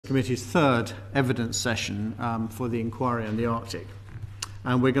Committee's third evidence session for the inquiry on the Arctic.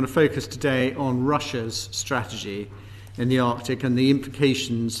 And we're going to focus today on Russia's strategy in the Arctic and the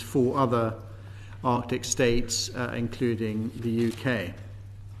implications for other Arctic states, including the UK.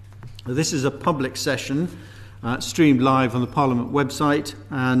 This is a public session streamed live on the Parliament website,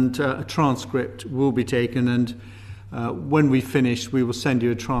 and a transcript will be taken, and when we finish we will send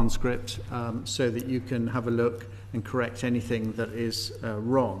you a transcript so that you can have a look and correct anything that is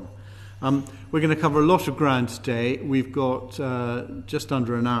wrong. We're going to cover a lot of ground today. We've got just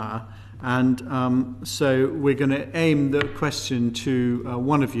under an hour, and so we're going to aim the question to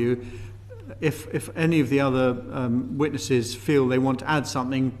one of you. If any of the other witnesses feel they want to add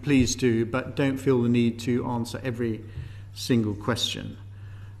something, please do, but don't feel the need to answer every single question.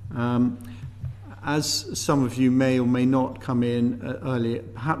 As some of you may or may not come in early,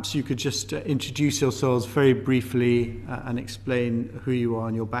 perhaps you could just introduce yourselves very briefly and explain who you are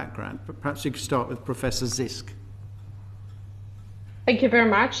and your background. But perhaps you could start with Professor Zisk. Thank you very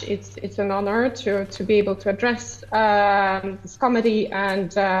much. It's an honor to be able to address this committee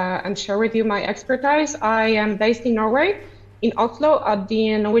and share with you my expertise. I am based in Norway, in Oslo, at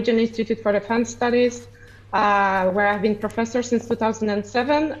the Norwegian Institute for Defense Studies, where I've been professor since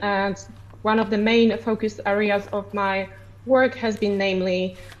 2007, and one of the main focus areas of my work has been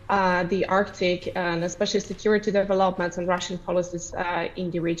namely the Arctic and especially security developments and Russian policies in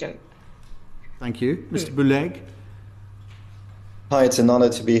the region. Thank you. Mr. Buleg. Hi, it's an honor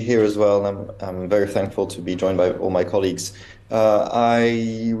to be here as well. I'm very thankful to be joined by all my colleagues.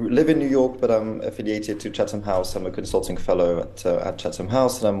 I live in New York, but I'm affiliated to Chatham House. I'm a consulting fellow at Chatham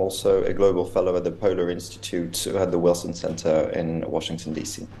House, and I'm also a global fellow at the Polar Institute at the Wilson Center in Washington,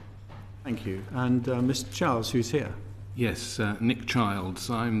 D.C. Thank you. And Mr. Charles, who's here? Yes, Nick Childs.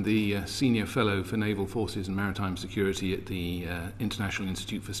 I'm the Senior Fellow for Naval Forces and Maritime Security at the International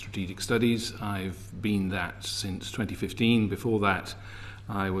Institute for Strategic Studies. I've been that since 2015. Before that,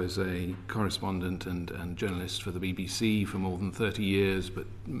 I was a correspondent and journalist for the BBC for more than 30 years, but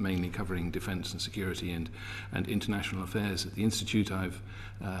mainly covering defence and security and international affairs. At the Institute, I've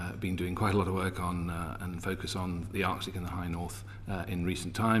been doing quite a lot of work on and focus on the Arctic and the High North in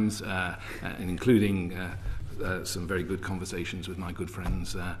recent times, and including some very good conversations with my good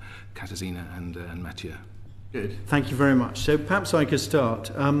friends Katarzyna and Mathieu. Good. Thank you very much. So perhaps I could start,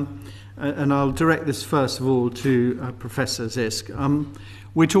 and I'll direct this first of all to Professor Zisk.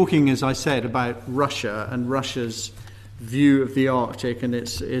 We're talking, as I said, about Russia and Russia's view of the Arctic and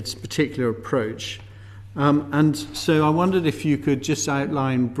its particular approach. And so I wondered if you could just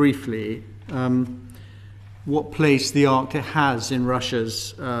outline briefly what place the Arctic has in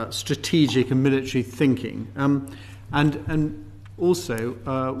Russia's strategic and military thinking. And also,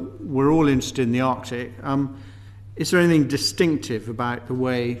 we're all interested in the Arctic. Is there anything distinctive about the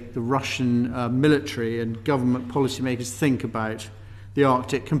way the Russian military and government policymakers think about the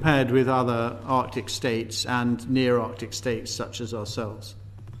Arctic compared with other Arctic states and near Arctic states such as ourselves?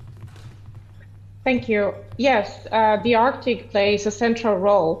 Thank you. Yes, the Arctic plays a central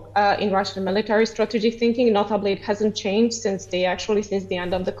role in Russian military strategic thinking. Notably, it hasn't changed since the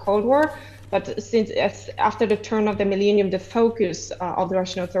end of the Cold War. But after the turn of the millennium, the focus of the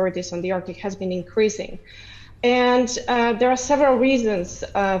Russian authorities on the Arctic has been increasing. And there are several reasons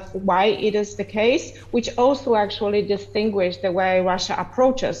why it is the case, which also actually distinguish the way Russia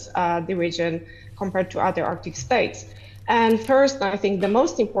approaches the region compared to other Arctic states. And first, I think the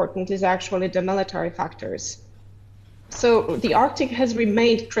most important is actually the military factors. So the Arctic has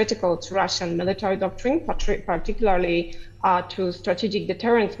remained critical to Russian military doctrine, particularly to strategic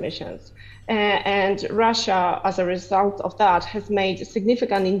deterrence missions. And Russia, as a result of that, has made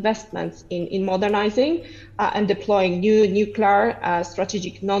significant investments in modernizing and deploying new nuclear,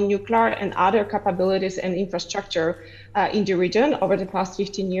 strategic non-nuclear, and other capabilities and infrastructure in the region over the past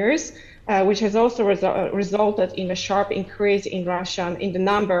 15 years, which has also resulted in a sharp increase in the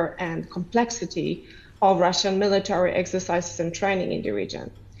number and complexity of Russian military exercises and training in the region.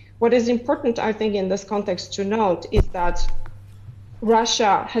 What is important, I think, in this context to note is that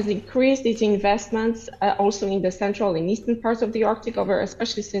Russia has increased its investments also in the central and eastern parts of the Arctic,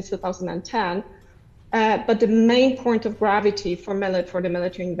 especially since 2010. But the main point of gravity for the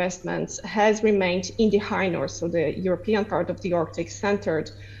military investments has remained in the High North, so the European part of the Arctic,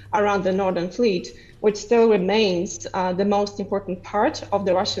 centered around the Northern Fleet, which still remains the most important part of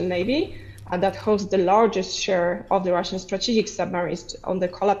the Russian Navy, that hosts the largest share of the Russian strategic submarines on the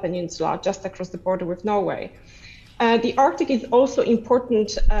Kola Peninsula, just across the border with Norway. The Arctic is also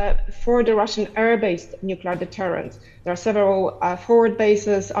important for the Russian air-based nuclear deterrent. There are several forward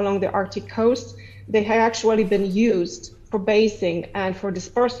bases along the Arctic coast. They have actually been used for basing and for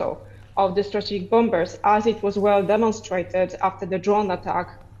dispersal of the strategic bombers, as it was well demonstrated after the drone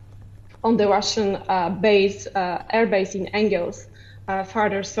attack on the Russian air base in Engels,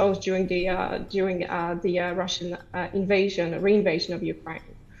 farther south during the Russian reinvasion of Ukraine.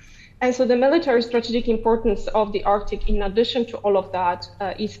 And so the military strategic importance of the Arctic, in addition to all of that,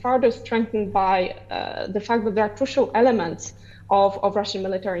 is further strengthened by the fact that there are crucial elements of Russian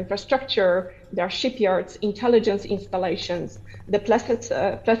military infrastructure. There are shipyards, intelligence installations. The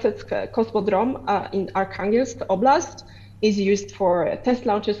Plesetsk Cosmodrome in Arkhangelsk Oblast is used for test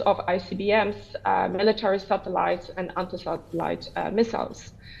launches of ICBMs, military satellites, and anti-satellite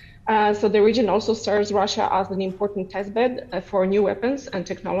missiles. So the region also serves Russia as an important testbed for new weapons and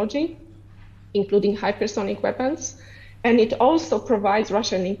technology, including hypersonic weapons. And it also provides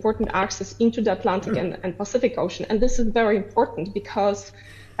Russia an important access into the Atlantic and Pacific Ocean. And this is very important because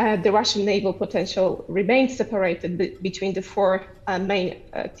the Russian naval potential remains separated between the four main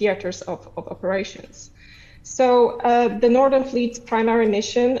theaters of operations. So the Northern Fleet's primary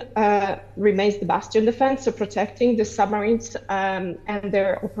mission remains the bastion defense, so protecting the submarines and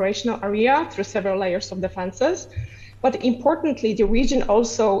their operational area through several layers of defenses. But importantly, the region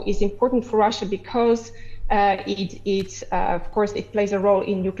also is important for Russia because of course, it plays a role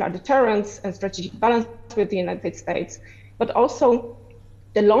in nuclear deterrence and strategic balance with the United States, but also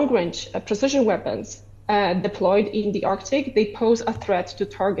the long-range precision weapons deployed in the Arctic, they pose a threat to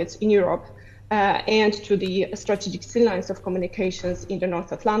targets in Europe and to the strategic sea lines of communications in the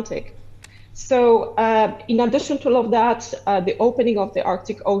North Atlantic. So in addition to all of that, the opening of the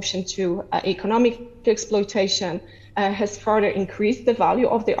Arctic Ocean to economic exploitation has further increased the value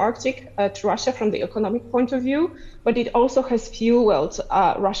of the Arctic to Russia from the economic point of view, but it also has fueled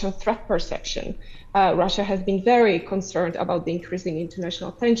Russian threat perception. Russia has been very concerned about the increasing international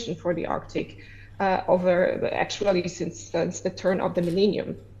attention for the Arctic since the turn of the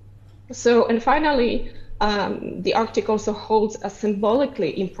millennium. So, and finally, the Arctic also holds a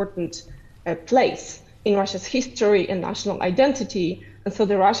symbolically important place in Russia's history and national identity. And so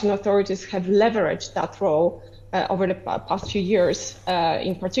the Russian authorities have leveraged that role over the past few years,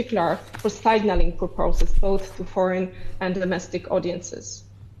 in particular for signaling purposes, both to foreign and domestic audiences.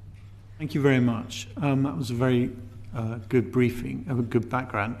 Thank you very much. That was a very good briefing, a good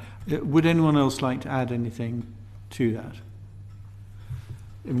background. Would anyone else like to add anything to that?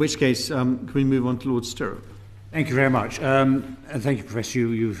 In which case, can we move on to Lord Stirrup? Thank you very much. And thank you, Professor.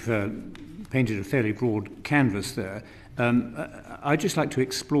 You've painted a fairly broad canvas there. I'd just like to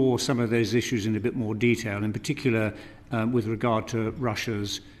explore some of those issues in a bit more detail, in particular with regard to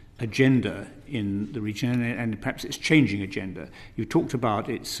Russia's agenda in the region and perhaps its changing agenda. You talked about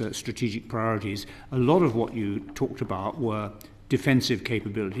its strategic priorities. A lot of what you talked about were defensive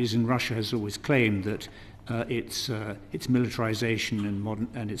capabilities, and Russia has always claimed that its militarization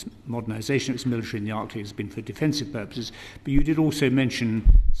and its modernization of its military in the Arctic has been for defensive purposes. But you did also mention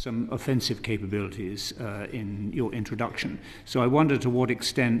some offensive capabilities in your introduction. So I wonder to what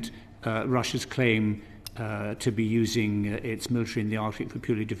extent Russia's claim to be using its military in the Arctic for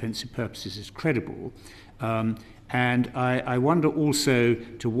purely defensive purposes is credible. And I wonder also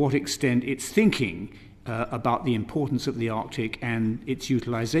to what extent its thinking about the importance of the Arctic and its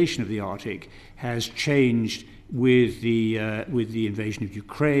utilization of the Arctic has changed with the invasion of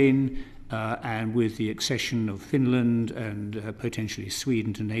Ukraine and with the accession of Finland and potentially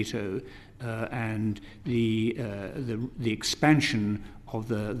Sweden to NATO and the expansion of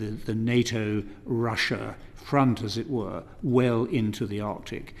the NATO-Russia front, as it were, well into the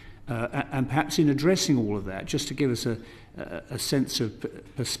Arctic. And perhaps in addressing all of that, just to give us a sense of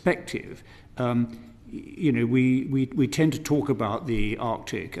perspective, you know, we tend to talk about the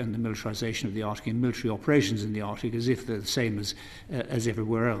Arctic and the militarization of the Arctic and military operations in the Arctic as if they're the same as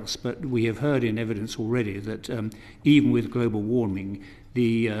everywhere else. But we have heard in evidence already that even with global warming,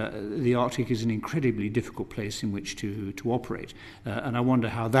 the Arctic is an incredibly difficult place in which to operate. And I wonder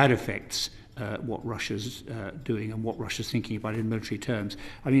how that affects what Russia's doing and what Russia's thinking about in military terms.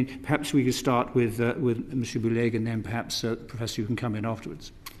 I mean, perhaps we could start with Monsieur Boulegue, and then perhaps, Professor, you can come in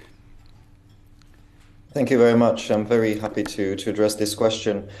afterwards. Thank you very much. I'm very happy to address this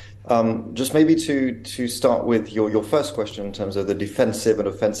question. Just maybe to start with your first question in terms of the defensive and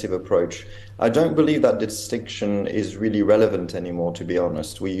offensive approach. I don't believe that distinction is really relevant anymore, to be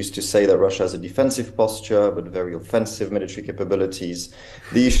honest. We used to say that Russia has a defensive posture, but very offensive military capabilities.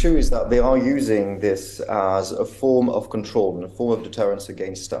 The issue is that they are using this as a form of control and a form of deterrence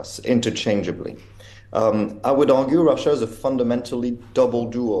against us, interchangeably. I would argue Russia has a fundamentally double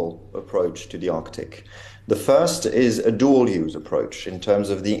dual approach to the Arctic. The first is a dual-use approach in terms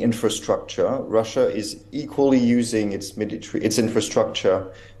of the infrastructure. Russia is equally using its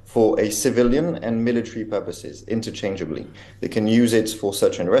infrastructure for a civilian and military purposes interchangeably. They can use it for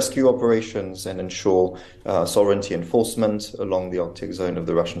search and rescue operations and ensure sovereignty enforcement along the Arctic zone of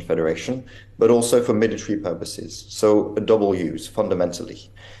the Russian Federation, but also for military purposes. So a double use fundamentally.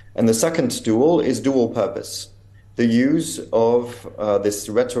 And the second dual is dual purpose. The use of this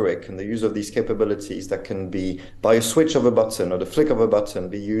rhetoric and the use of these capabilities that can be, by a switch of a button or the flick of a button,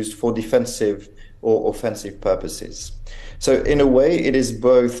 be used for defensive or offensive purposes. So in a way, it is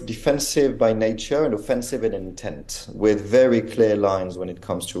both defensive by nature and offensive in intent, with very clear lines when it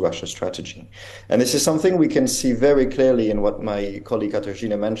comes to Russia's strategy. And this is something we can see very clearly in what my colleague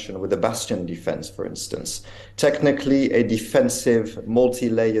Katarzyna mentioned with the Bastion defense, for instance. Technically, a defensive,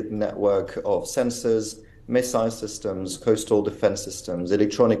 multi-layered network of sensors, missile systems, coastal defense systems,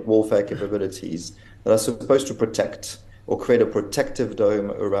 electronic warfare capabilities that are supposed to protect or create a protective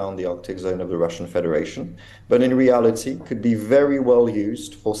dome around the Arctic zone of the Russian Federation, but in reality could be very well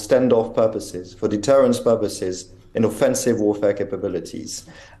used for standoff purposes, for deterrence purposes, in offensive warfare capabilities.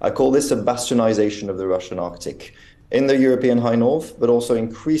 I call this a bastionization of the Russian Arctic in the European High North, but also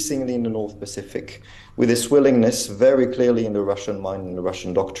increasingly in the North Pacific, with this willingness very clearly in the Russian mind and the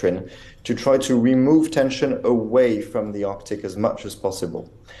Russian doctrine to try to remove tension away from the Arctic as much as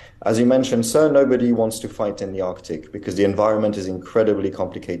possible. As you mentioned, sir, nobody wants to fight in the Arctic because the environment is incredibly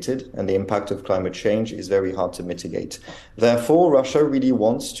complicated and the impact of climate change is very hard to mitigate. Therefore, Russia really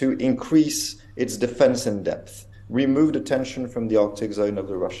wants to increase its defense in depth, remove the tension from the Arctic zone of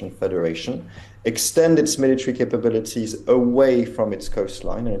the Russian Federation, extend its military capabilities away from its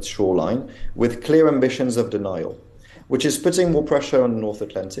coastline and its shoreline with clear ambitions of denial, which is putting more pressure on the North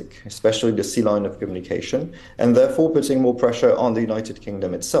Atlantic, especially the sea line of communication, and therefore putting more pressure on the United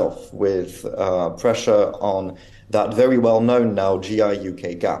Kingdom itself, with pressure on that very well-known now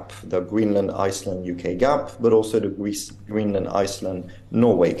GI-UK gap, the Greenland-Iceland-UK gap, but also the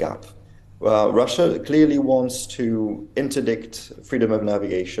Greenland-Iceland-Norway gap. Russia clearly wants to interdict freedom of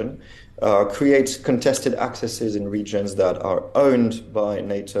navigation, create contested accesses in regions that are owned by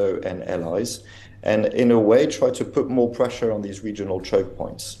NATO and allies, and in a way try to put more pressure on these regional choke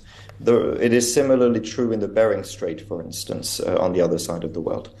points. It is similarly true in the Bering Strait, for instance, on the other side of the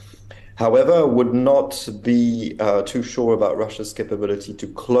world. However, I would not be too sure about Russia's capability to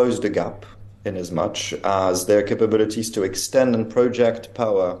close the gap in as much as their capabilities to extend and project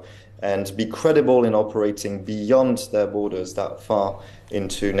power and be credible in operating beyond their borders that far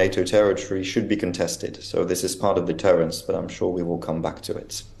into NATO territory should be contested. So this is part of deterrence, but I'm sure we will come back to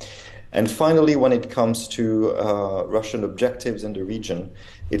it. And finally, when it comes to Russian objectives in the region,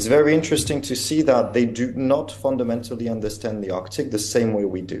 it's very interesting to see that they do not fundamentally understand the Arctic the same way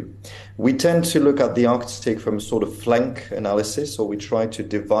we do. We tend to look at the Arctic from a sort of flank analysis, or we try to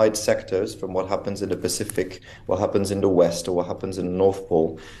divide sectors from what happens in the Pacific, what happens in the West, or what happens in the North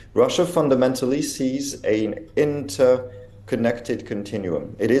Pole. Russia fundamentally sees an interconnected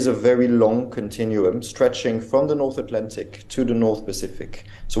continuum. It is a very long continuum stretching from the North Atlantic to the North Pacific.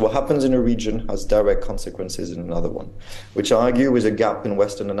 So what happens in a region has direct consequences in another one, which I argue is a gap in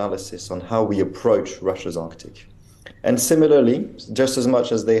Western analysis on how we approach Russia's Arctic. And similarly, just as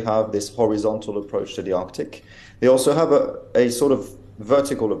much as they have this horizontal approach to the Arctic, they also have a sort of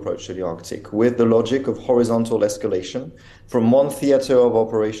vertical approach to the Arctic with the logic of horizontal escalation from one theater of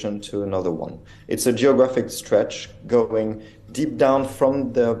operation to another one. It's a geographic stretch going deep down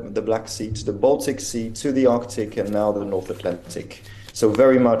from the Black Sea to the Baltic Sea to the Arctic and now the North Atlantic. So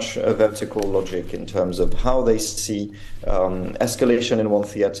very much a vertical logic in terms of how they see escalation in one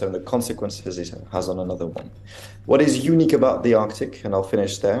theater and the consequences it has on another one. What is unique about the Arctic, and I'll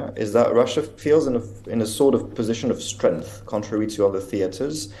finish there, is that Russia feels in a sort of position of strength, contrary to other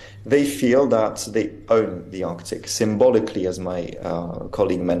theaters. They feel that they own the Arctic, symbolically, as my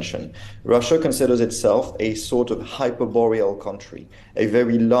colleague mentioned. Russia considers itself a sort of hyperboreal country, a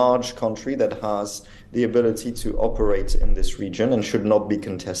very large country that has the ability to operate in this region and should not be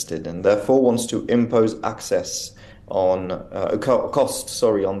contested, and therefore wants to impose access on cost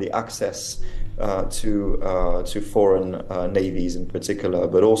on the access to foreign navies in particular,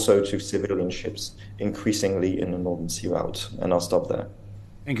 but also to civilian ships increasingly in the Northern Sea route. And I'll stop there.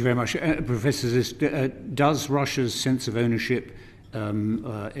 Thank you very much. Professor Zisk, does Russia's sense of ownership,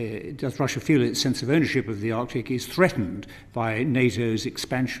 does Russia feel its sense of ownership of the Arctic is threatened by NATO's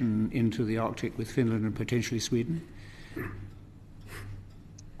expansion into the Arctic with Finland and potentially Sweden?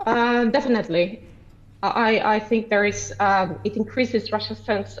 Definitely. I think there is, it increases Russia's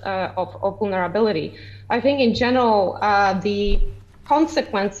sense of vulnerability. I think in general, the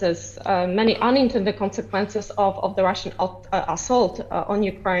consequences, many unintended consequences of the Russian assault on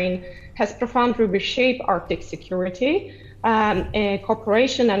Ukraine has profoundly reshaped Arctic security,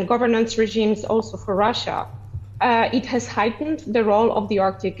 cooperation and governance regimes also for Russia. It has heightened the role of the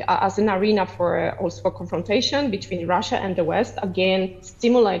Arctic as an arena for also confrontation between Russia and the West, again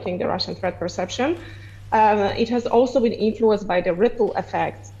stimulating the Russian threat perception. It has also been influenced by the ripple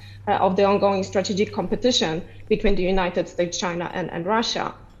effects of the ongoing strategic competition between the United States, China, and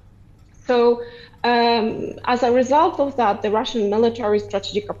Russia. So as a result of that, the Russian military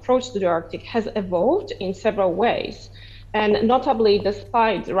strategic approach to the Arctic has evolved in several ways. And notably,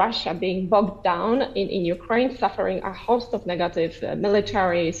 despite Russia being bogged down in Ukraine, suffering a host of negative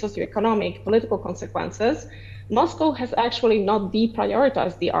military, socioeconomic, political consequences, Moscow has actually not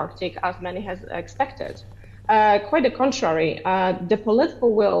deprioritized the Arctic as many has expected. Quite the contrary, the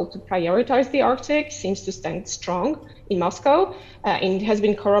political will to prioritize the Arctic seems to stand strong in Moscow. It has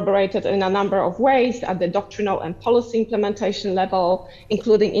been corroborated in a number of ways at the doctrinal and policy implementation level,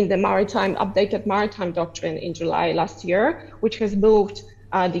 including in the updated maritime doctrine in July last year, which has moved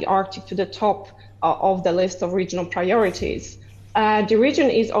the Arctic to the top of the list of regional priorities. The region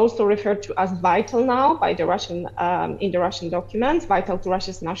is also referred to as vital now by the Russian in the Russian documents, vital to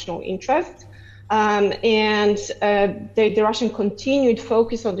Russia's national interest. The Russian continued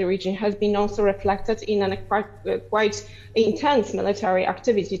focus on the region has been also reflected in a quite intense military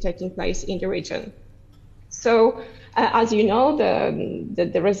activity taking place in the region. So, as you know,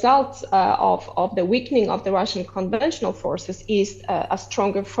 the result of the weakening of the Russian conventional forces is a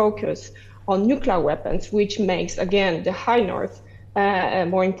stronger focus on nuclear weapons, which makes, again, the high north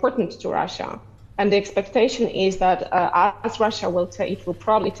more important to Russia. And the expectation is that as Russia it will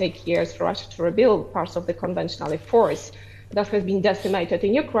probably take years for Russia to rebuild parts of the conventional force that has been decimated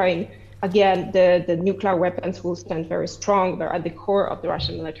in Ukraine. Again, the nuclear weapons will stand very strong. They're at the core of the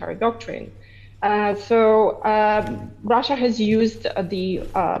Russian military doctrine. Russia has used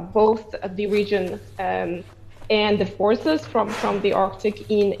both the region and the forces from the Arctic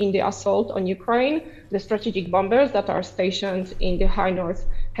in the assault on Ukraine. The strategic bombers that are stationed in the high north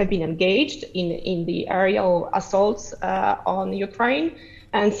have been engaged in the aerial assaults on Ukraine.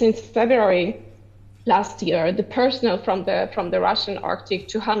 And since February last year, the personnel from the Russian Arctic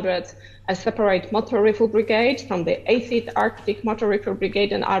 200 separate motor rifle brigade from the 8th Arctic Motor Rifle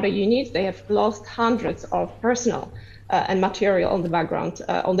Brigade and other units, they have lost hundreds of personnel and material on the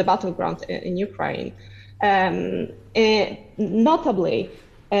battleground in Ukraine. Notably,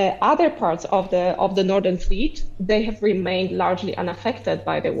 other parts of the Northern Fleet, they have remained largely unaffected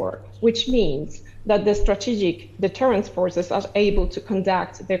by the war, which means that the strategic deterrence forces are able to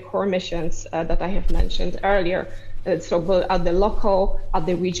conduct their core missions that I have mentioned earlier, so both at the local, at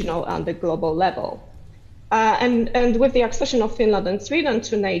the regional, and the global level. And with the accession of Finland and Sweden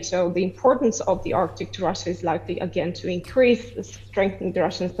to NATO, the importance of the Arctic to Russia is likely again to increase, strengthening the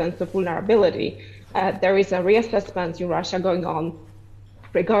Russian sense of vulnerability. There is a reassessment in Russia going on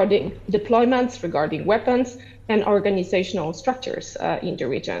regarding deployments, regarding weapons, and organizational structures in the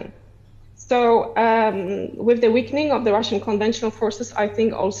region. So with the weakening of the Russian conventional forces, I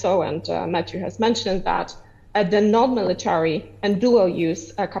think also, and Matthew has mentioned that the non-military and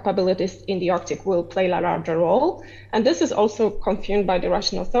dual-use capabilities in the Arctic will play a larger role. And this is also confirmed by the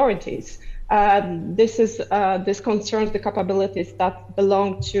Russian authorities. This concerns the capabilities that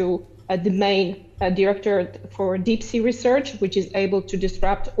belong to the main Directorate for Deep Sea Research, which is able to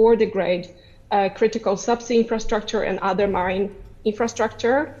disrupt or degrade critical subsea infrastructure and other marine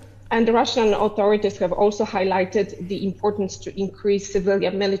infrastructure. And the Russian authorities have also highlighted the importance to increase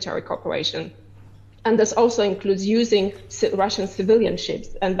civilian-military cooperation. And this also includes using Russian civilian ships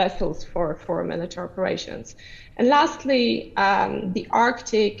and vessels for military operations. And lastly, the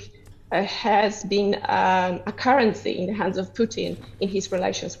Arctic has been a currency in the hands of Putin in his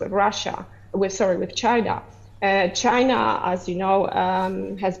relations with with China. China, as you know,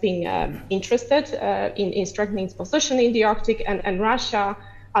 has been interested in strengthening its position in the Arctic, and Russia,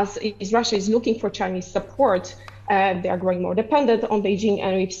 Russia is looking for Chinese support. They are growing more dependent on Beijing,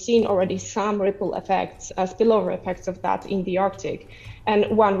 and we've seen already some ripple effects, spillover effects of that in the Arctic.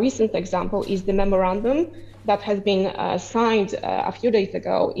 And one recent example is the memorandum that has been signed a few days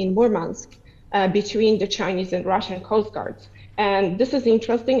ago in Murmansk between the Chinese and Russian Coast Guards. And this is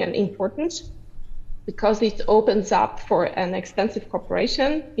interesting and important because it opens up for an extensive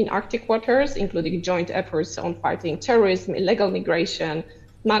cooperation in Arctic waters, including joint efforts on fighting terrorism, illegal migration,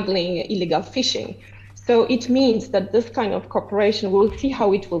 smuggling, illegal fishing. So it means that this kind of cooperation, we'll see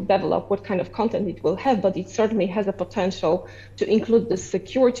how it will develop, what kind of content it will have, but it certainly has a potential to include the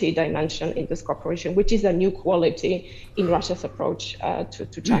security dimension in this cooperation, which is a new quality in Russia's approach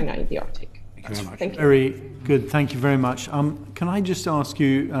to China in the Arctic. Thank you very much. Thank you. Very good. Thank you very much. Can I just ask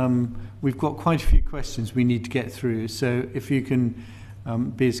you, we've got quite a few questions we need to get through, so if you can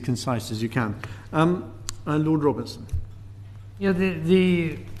be as concise as you can. Lord Robertson. Yeah,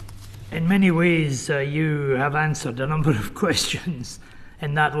 in many ways, you have answered a number of questions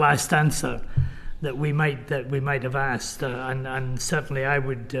in that last answer that we might have asked, and certainly I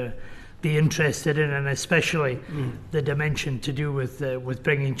would be interested in, and especially the dimension to do with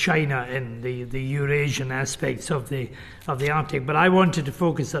bringing China in, the Eurasian aspects of the Arctic. But I wanted to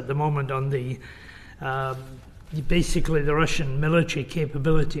focus at the moment on basically the Russian military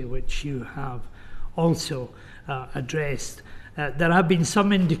capability, which you have also addressed. There have been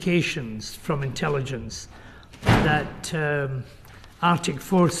some indications from intelligence that Arctic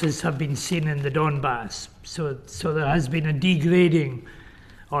forces have been seen in the Donbass. So there has been a degrading,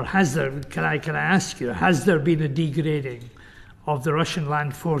 or has there, can I ask you, has there been a degrading of the Russian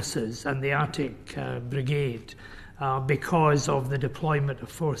land forces and the Arctic Brigade because of the deployment of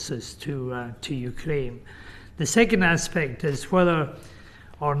forces to Ukraine? The second aspect is whether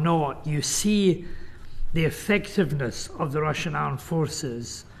or not you see the effectiveness of the Russian armed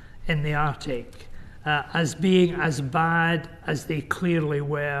forces in the Arctic as being as bad as they clearly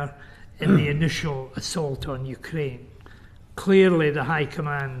were in the initial assault on Ukraine. Clearly the High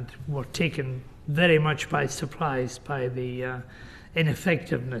Command were taken very much by surprise by the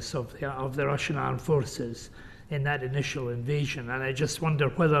ineffectiveness of the Russian armed forces in that initial invasion. And I just wonder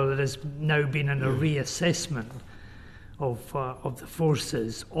whether there has now been a reassessment of the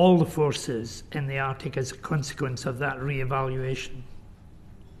forces, all the forces in the Arctic as a consequence of that reevaluation.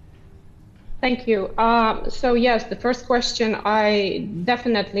 Thank you. So yes, the first question,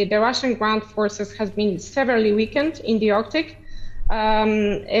 the Russian ground forces has been severely weakened in the Arctic.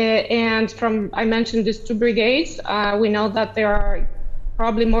 And I mentioned these two brigades, we know that there are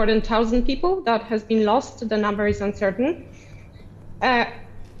probably more than 1,000 people that has been lost. The number is uncertain.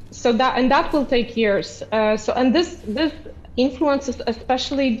 So that will take years. And this influences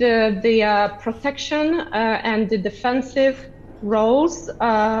especially the protection and the defensive roles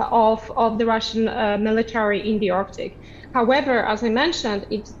of the Russian military in the Arctic. However, as I mentioned,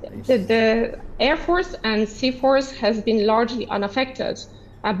 the Air Force and Sea Force has been largely unaffected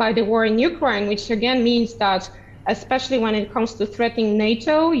by the war in Ukraine, which again means that, especially when it comes to threatening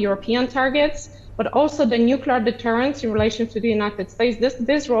NATO, European targets, but also the nuclear deterrence in relation to the United States,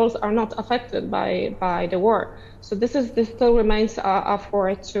 these roles are not affected by the war. So this still remains a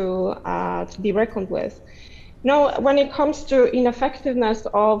force to be reckoned with. Now, when it comes to ineffectiveness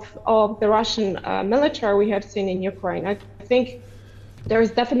of the Russian military we have seen in Ukraine, I think there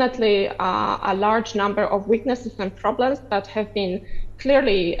is definitely a large number of weaknesses and problems that have been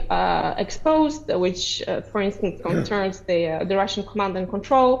clearly exposed, which, for instance, concerns the Russian command and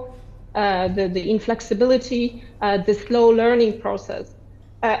control, the inflexibility, the slow learning process.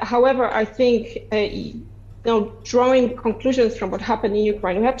 However, I think drawing conclusions from what happened in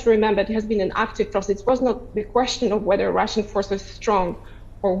Ukraine, we have to remember it has been an active process. It was not the question of whether Russian forces are strong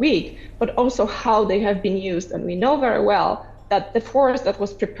or weak, but also how they have been used. And we know very well that the force that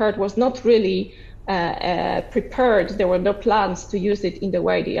was prepared was not really prepared. There were no plans to use it in the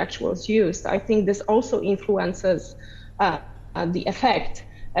way the actual was used. I think this also influences the effect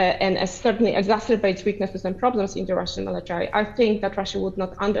and certainly exacerbates weaknesses and problems in the Russian military. I think that Russia would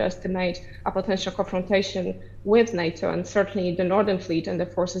not underestimate a potential confrontation with NATO, and certainly the Northern Fleet and the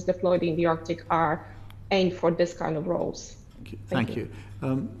forces deployed in the Arctic are aimed for this kind of roles. Thank you.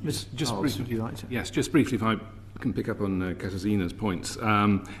 Ms. Just Charles, would you like to? Yes, just briefly, if I can pick up on Katarzyna's points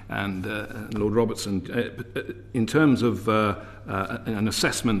and Lord Robertson, in terms of an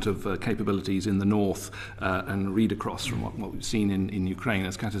assessment of capabilities in the north and read across from what we've seen in Ukraine,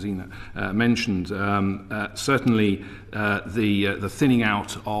 as Katarzyna mentioned, certainly the thinning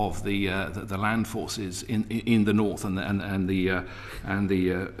out of the land forces in the north and the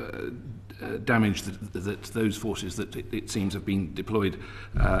damage that those forces that it seems have been deployed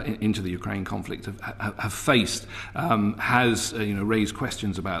into the Ukraine conflict have faced has raised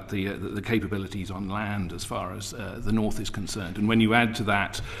questions about the capabilities on land as far as the north is concerned. concerned. And when you add to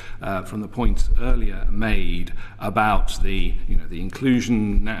that, from the point earlier made about the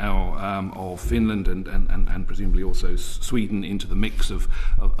inclusion now of Finland and presumably also Sweden into the mix of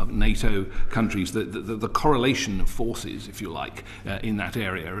NATO countries, the correlation of forces, if you like, in that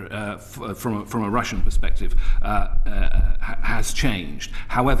area from a Russian perspective has changed.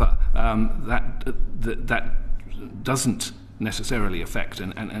 However, that doesn't necessarily affect,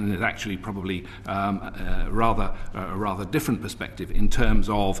 and is actually probably a rather different perspective in terms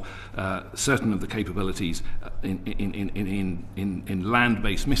of certain of the capabilities in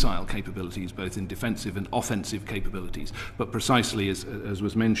land-based missile capabilities, both in defensive and offensive capabilities. But precisely as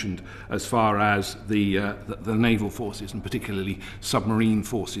was mentioned, as far as the naval forces and particularly submarine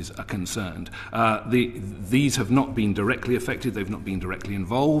forces are concerned, these have not been directly affected. They've not been directly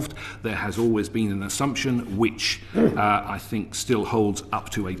involved. There has always been an assumption, which I think still holds up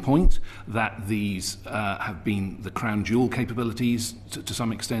to a point, that these have been the crown jewel capabilities to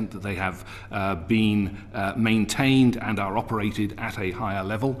some extent, that they have been maintained and are operated at a higher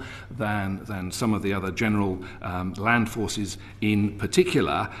level than some of the other general land forces in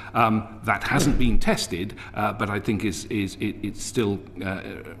particular. That hasn't been tested, but I think it's still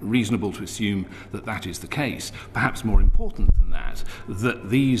reasonable to assume that is the case. Perhaps more important than that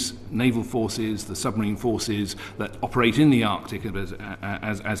these naval forces, the submarine forces that operate in the Arctic,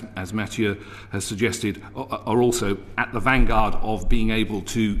 as Mathieu has suggested, are also at the vanguard of being able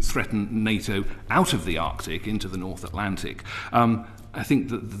to threaten NATO out of the Arctic into the North Atlantic. I think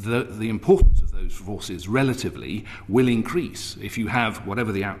that the importance of those forces relatively will increase if you have,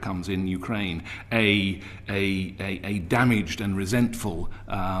 whatever the outcomes in Ukraine, a damaged and resentful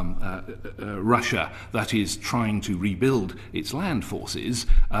Russia that is trying to rebuild its land forces.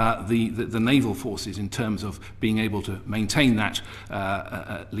 The naval forces, in terms of being able to maintain that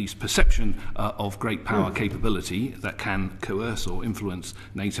at least perception of great power capability that can coerce or influence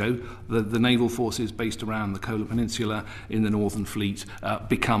NATO, the naval forces based around the Kola Peninsula in the Northern Fleet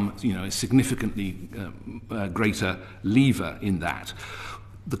become, a significantly greater lever in that.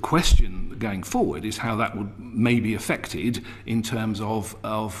 The question going forward is how that would may be affected in terms of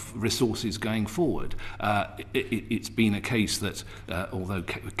resources going forward. It's been a case that, although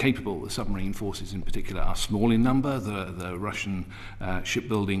capable, the submarine forces in particular are small in number. The Russian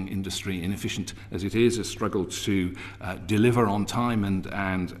shipbuilding industry, inefficient as it is, has struggled to deliver on time and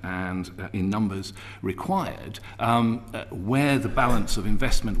in numbers required. Where the balance of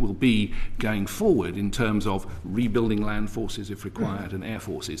investment will be going forward in terms of rebuilding land forces if required and air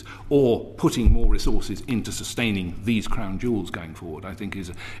forces, or putting more resources into sustaining these crown jewels going forward, I think is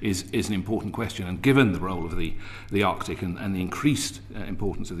an important question. And given the role of the Arctic and the increased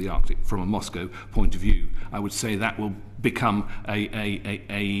importance of the Arctic from a Moscow point of view, I would say that will become a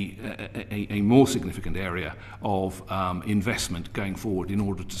more significant area of investment going forward in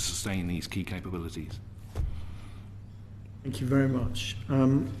order to sustain these key capabilities. Thank you very much.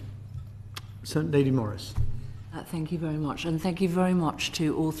 Lady Morris. Thank you very much, and thank you very much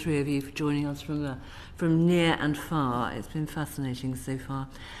to all three of you for joining us from near and far. It's been fascinating so far.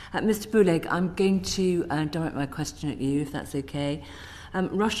 Mr. Bouleg, I'm going to direct my question at you, if that's okay.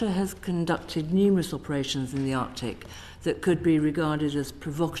 Russia has conducted numerous operations in the Arctic that could be regarded as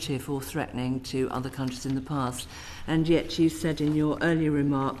provocative or threatening to other countries in the past. And yet you said in your earlier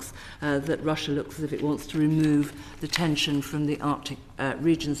remarks that Russia looks as if it wants to remove the tension from the Arctic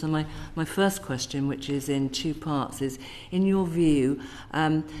region. So my first question, which is in two parts, is, in your view,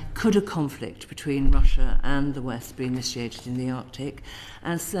 could a conflict between Russia and the West be initiated in the Arctic?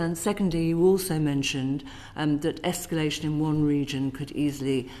 And secondly, you also mentioned that escalation in one region could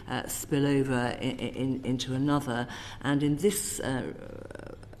easily spill over into another. And in this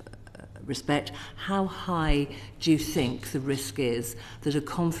respect, how high do you think the risk is that a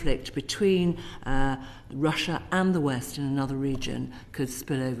conflict between Russia and the West in another region could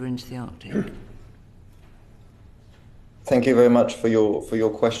spill over into the Arctic? Thank you very much for your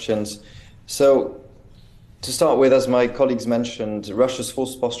questions. So, to start with, as my colleagues mentioned, Russia's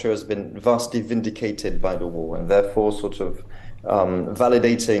force posture has been vastly vindicated by the war, and therefore sort of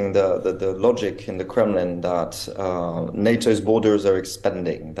validating the logic in the Kremlin that NATO's borders are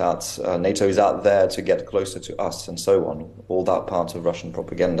expanding, that NATO is out there to get closer to us, and so on, all that part of Russian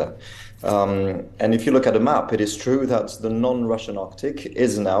propaganda. And if you look at a map, it is true that the non-Russian Arctic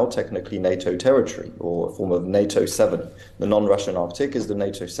is now technically NATO territory, or a form of NATO 7. The non-Russian Arctic is the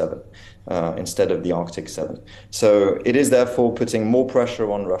NATO 7 instead of the Arctic 7. So it is therefore putting more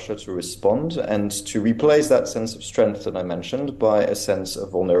pressure on Russia to respond and to replace that sense of strength that I mentioned conditioned by a sense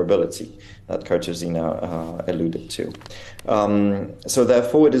of vulnerability that Katarzyna alluded to. So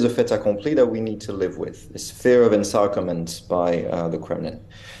therefore, it is a fait accompli that we need to live with, this fear of encirclement by the Kremlin,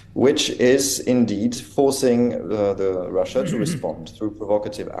 which is indeed forcing Russia to respond through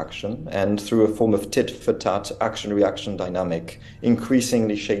provocative action and through a form of tit-for-tat action-reaction dynamic,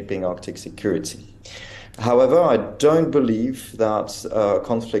 increasingly shaping Arctic security. However, I don't believe that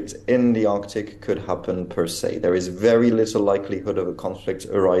conflict in the Arctic could happen per se. There is very little likelihood of a conflict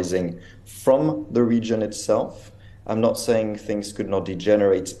arising from the region itself. I'm not saying things could not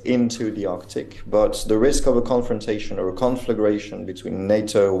degenerate into the Arctic, but the risk of a confrontation or a conflagration between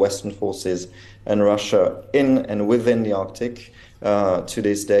NATO, Western forces, and Russia in and within the Arctic to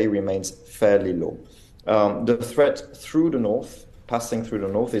this day remains fairly low. The threat through the north, passing through the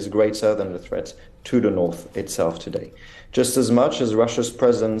north, is greater than the threat to the north itself today. Just as much as Russia's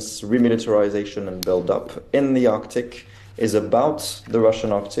presence, remilitarization, and build-up in the Arctic is about the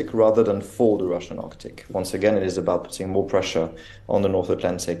Russian Arctic rather than for the Russian Arctic. Once again, it is about putting more pressure on the North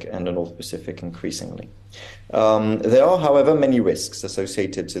Atlantic and the North Pacific increasingly. There are, however, many risks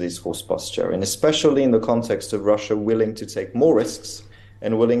associated to this force posture, and especially in the context of Russia willing to take more risks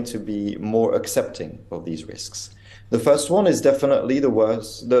and willing to be more accepting of these risks. The first one is definitely the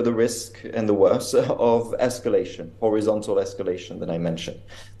risk and the worst of escalation, horizontal escalation that I mentioned,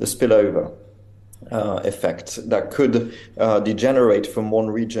 the spillover effect that could degenerate from one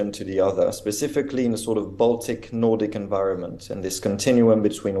region to the other, specifically in a sort of Baltic-Nordic environment, and this continuum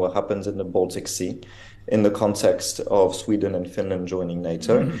between what happens in the Baltic Sea in the context of Sweden and Finland joining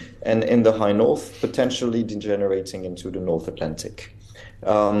NATO, and in the High North, potentially degenerating into the North Atlantic.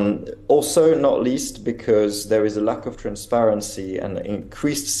 Also, not least, because there is a lack of transparency and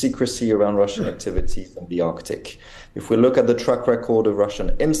increased secrecy around Russian activities in the Arctic. If we look at the track record of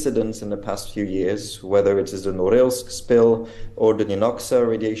Russian incidents in the past few years, whether it is the Norilsk spill or the Ninoxa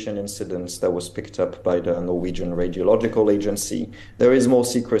radiation incidents that was picked up by the Norwegian Radiological Agency, there is more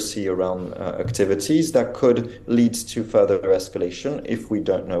secrecy around activities that could lead to further escalation if we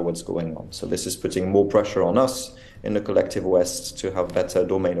don't know what's going on. So this is putting more pressure on us in the collective West to have better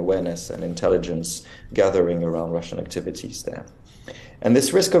domain awareness and intelligence gathering around Russian activities there. And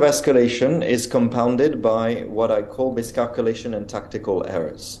this risk of escalation is compounded by what I call miscalculation and tactical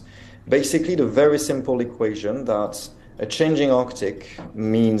errors. Basically, the very simple equation that a changing Arctic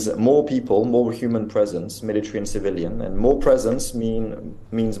means more people, more human presence, military and civilian, and more presence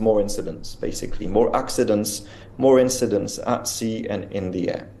means more incidents, basically. More accidents, more incidents at sea and in the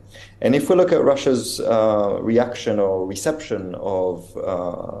air. And if we look at Russia's reaction or reception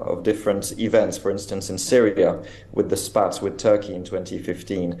of different events, for instance, in Syria with the spats with Turkey in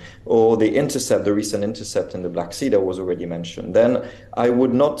 2015, or the recent intercept in the Black Sea that was already mentioned, then I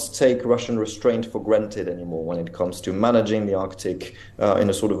would not take Russian restraint for granted anymore when it comes to managing the Arctic in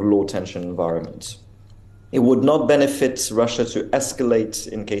a sort of low-tension environment. It would not benefit Russia to escalate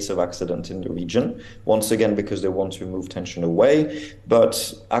in case of accident in the region, once again because they want to move tension away,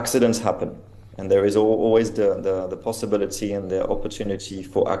 but accidents happen. And there is always the possibility and the opportunity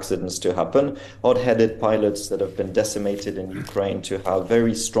for accidents to happen. Hot-headed pilots that have been decimated in Ukraine to have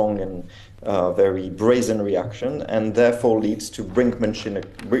very strong and very brazen reaction, and therefore leads to brinkmanship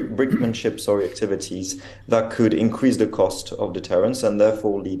activities that could increase the cost of deterrence and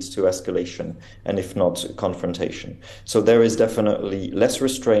therefore leads to escalation and if not confrontation. So there is definitely less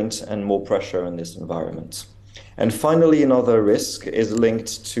restraint and more pressure in this environment. And finally, another risk is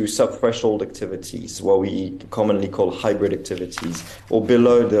linked to subthreshold activities, what we commonly call hybrid activities, or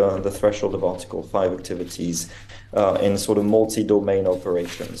below the threshold of Article 5 activities in sort of multi-domain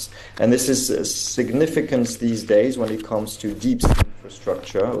operations. And this is significant these days when it comes to deep sea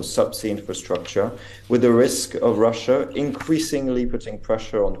infrastructure or subsea infrastructure, with the risk of Russia increasingly putting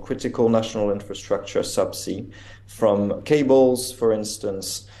pressure on critical national infrastructure subsea, from cables, for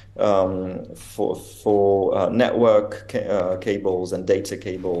instance, for network cables and data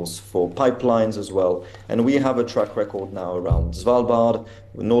cables, for pipelines as well. And we have a track record now around Svalbard,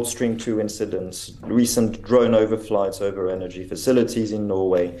 Nord Stream 2 incidents, recent drone overflights over energy facilities in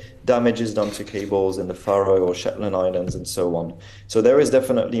Norway, damages done to cables in the Faroe or Shetland Islands, and so on. So there is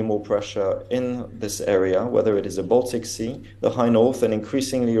definitely more pressure in this area, whether it is the Baltic Sea, the High North, and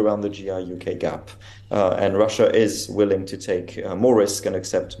increasingly around the GI-UK gap. And Russia is willing to take more risk and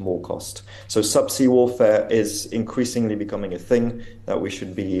accept more cost. So subsea warfare is increasingly becoming a thing that we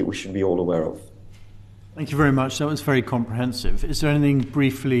should be all aware of. Thank you very much. That was very comprehensive. Is there anything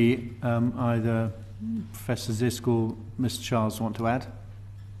briefly either Professor Zisk or Mr. Charles want to add?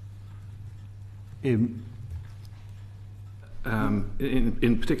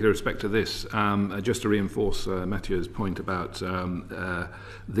 in particular respect to this, just to reinforce Mathieu's point about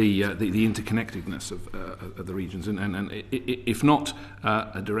the interconnectedness of the regions, and if not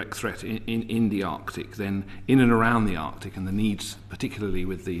a direct threat in the Arctic, then in and around the Arctic, and the needs, particularly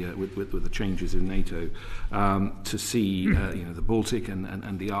with the changes in NATO, to see the Baltic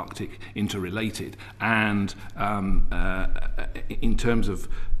and the Arctic interrelated, and in terms of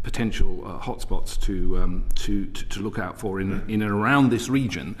potential hotspots to look out for in and around this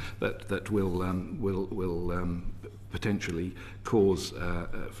region that will potentially cause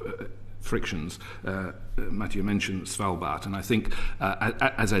frictions. Mathieu mentioned Svalbard, and I think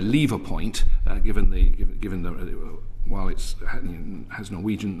as a lever point, given the while it has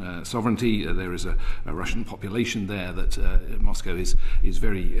Norwegian sovereignty, there is a Russian population there that Moscow is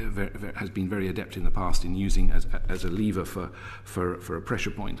very has been very adept in the past in using as a lever for a pressure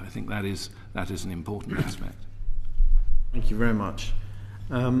point. I think that is an important aspect. Thank you very much.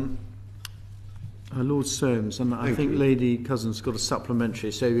 Lord Soames, and I think Lady Cousins got a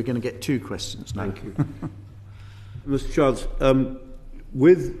supplementary, so you're going to get two questions now. Thank you. Mr. Childs,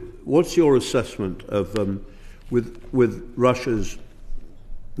 what's your assessment of with Russia's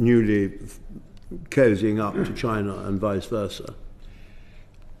newly cozying up to China and vice versa?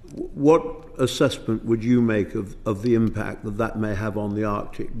 What assessment would you make of the impact that may have on the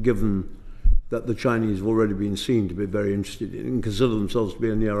Arctic, given that the Chinese have already been seen to be very interested in and consider themselves to be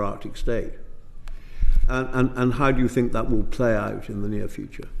a near Arctic state? And how do you think that will play out in the near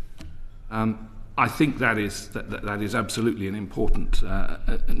future? I think that is absolutely an important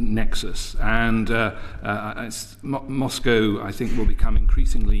nexus, and Moscow, I think, will become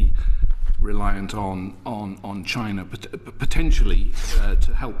increasingly reliant on China, potentially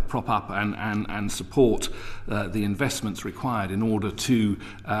to help prop up and support the investments required in order to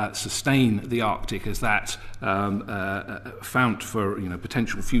sustain the Arctic as that fount for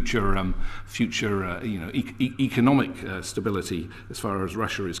potential future economic stability as far as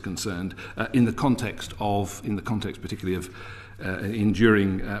Russia is concerned, in the context particularly of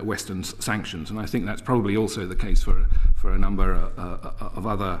enduring Western sanctions. And I think that's probably also the case for a number of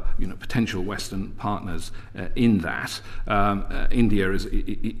other potential Western partners in that. India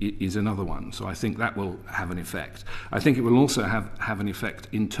is another one. So I think that will have an effect. I think it will also have an effect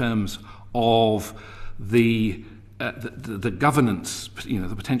in terms of the governance,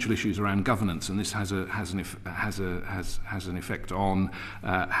 the potential issues around governance, and this has an effect on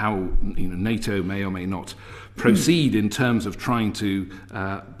how NATO may or may not proceed in terms of trying to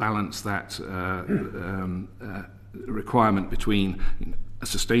balance that requirement between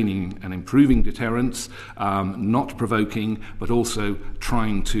sustaining and improving deterrence, not provoking, but also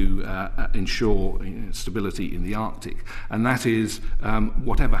trying to ensure stability in the Arctic. And that is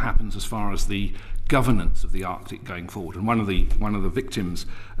whatever happens as far as the governance of the Arctic going forward. And one of the victims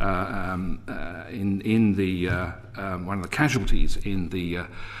one of the casualties in the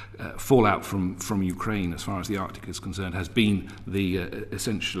fallout from Ukraine as far as the Arctic is concerned has been the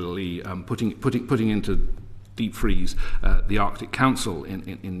essentially putting into deep freeze the Arctic Council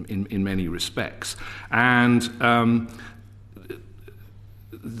in many respects, and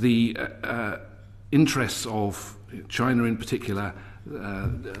the interests of China in particular,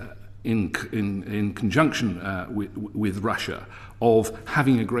 in conjunction with Russia, of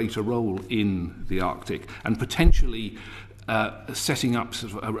having a greater role in the Arctic and potentially setting up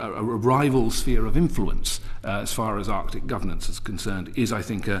sort of a rival sphere of influence as far as Arctic governance is concerned is, I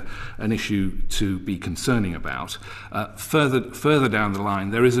think, an issue to be concerning about. Further down the line,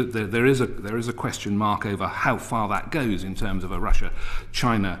 there is a question mark over how far that goes in terms of a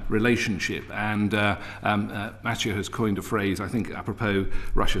Russia-China relationship. And Mathieu has coined a phrase, I think, apropos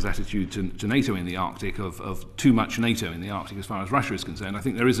Russia's attitude to NATO in the Arctic, of too much NATO in the Arctic as far as Russia is concerned. I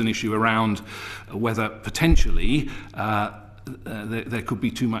think there is an issue around whether potentially there could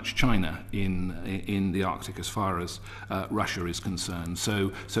be too much China in the Arctic as far as Russia is concerned.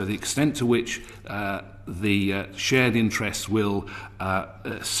 So the extent to which the shared interests will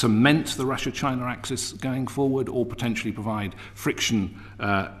cement the Russia-China axis going forward, or potentially provide friction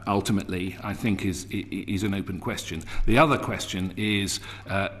ultimately, I think is an open question. The other question is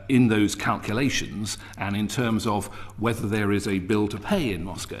in those calculations, and in terms of whether there is a bill to pay in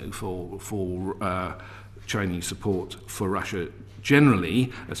Moscow for Chinese support for Russia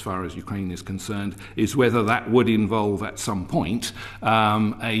generally, as far as Ukraine is concerned, is whether that would involve at some point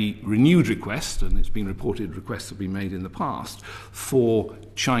a renewed request, and it's been reported requests have been made in the past, for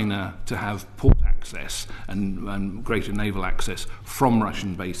China to have port access access and greater naval access from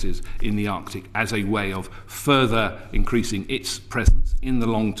Russian bases in the Arctic as a way of further increasing its presence in the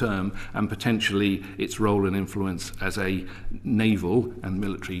long term and potentially its role and influence as a naval and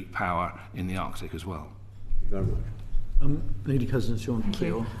military power in the Arctic as well. Thank you very much. Lady Cousins, you want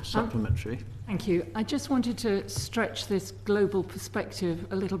your supplementary? Thank you. I just wanted to stretch this global perspective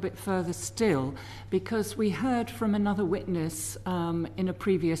a little bit further still, because we heard from another witness in a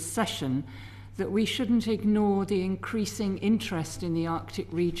previous session that we shouldn't ignore the increasing interest in the Arctic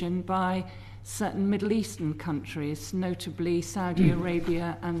region by certain Middle Eastern countries, notably Saudi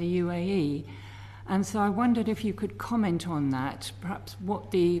Arabia and the UAE. And so I wondered if you could comment on that, perhaps what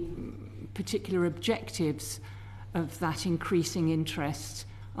the particular objectives of that increasing interest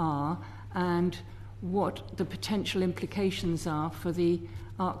are, and what the potential implications are for the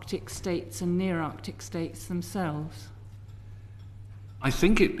Arctic states and near Arctic states themselves. I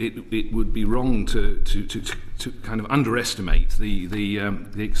think it would be wrong to kind of underestimate the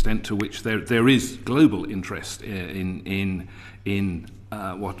extent to which there is global interest in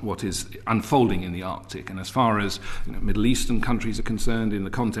what is unfolding in the Arctic. And as far as Middle Eastern countries are concerned, in the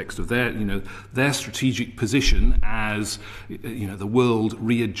context of their strategic position as the world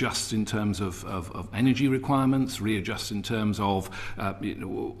readjusts in terms of energy requirements, readjusts in terms of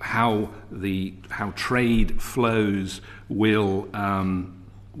how trade flows will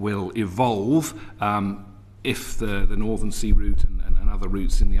evolve if the Northern Sea route and other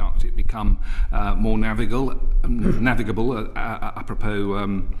routes in the Arctic become more navigable,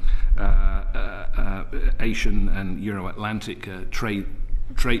 apropos Asian and Euro-Atlantic trade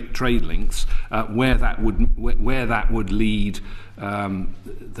links, where that would lead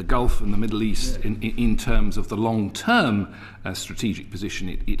the Gulf and the Middle East in terms of the long-term strategic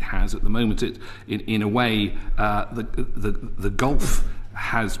position it has at the moment. In a way, the Gulf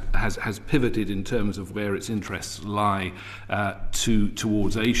has pivoted in terms of where its interests lie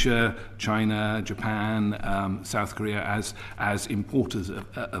towards Asia, China, Japan, South Korea as importers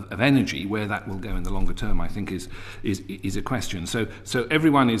of energy. Where that will go in the longer term, I think, is a question. So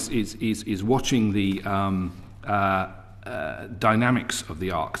everyone is watching the dynamics of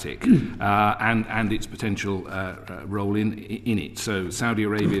the Arctic and its potential role in it. So Saudi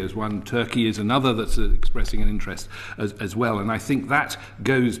Arabia is one, Turkey is another that's expressing an interest as well. And I think that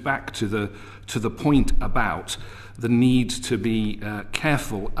goes back to the point about the need to be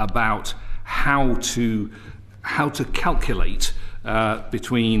careful about how to calculate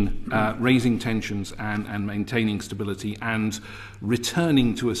between raising tensions and maintaining stability and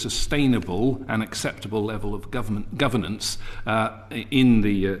returning to a sustainable and acceptable level of governance in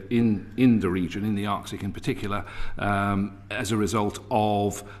the region, in the Arctic in particular, as a result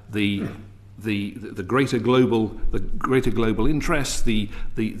of the greater global interests, the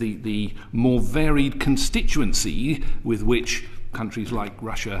more varied constituency with which countries like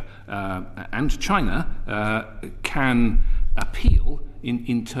Russia and China can appeal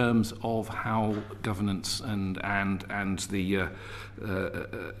in terms of how governance and the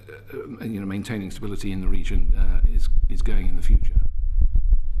maintaining stability in the region is going in the future.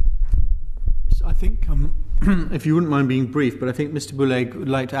 I think, if you wouldn't mind being brief, but I think Mr. Bouleg would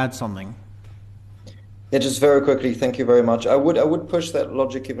like to add something. Yeah, just very quickly, thank you very much. I would push that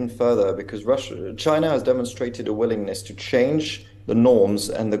logic even further, because China has demonstrated a willingness to change the norms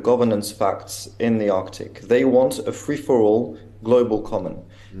and the governance facts in the Arctic. They want a free-for-all global common.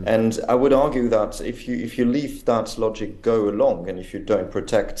 And I would argue that if you leave that logic go along, and if you don't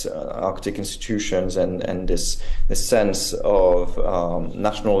protect Arctic institutions and this sense of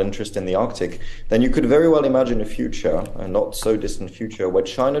national interest in the Arctic, then you could very well imagine a future, a not so distant future, where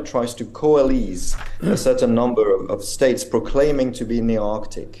China tries to coalesce a certain number of states proclaiming to be in the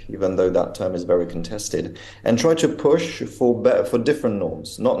Arctic, even though that term is very contested, and try to push for different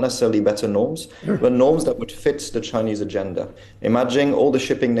norms, not necessarily better norms, but norms that would fit the Chinese agenda. Imagine all the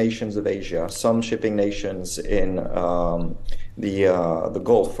shipping nations of Asia, some shipping nations in the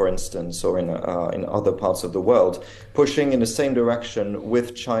Gulf, for instance, or in other parts of the world, pushing in the same direction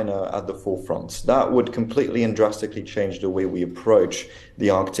with China at the forefront. That would completely and drastically change the way we approach the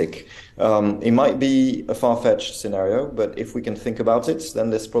Arctic. It might be a far-fetched scenario, but if we can think about it,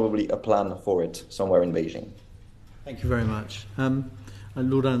 then there's probably a plan for it somewhere in Beijing. Thank you very much.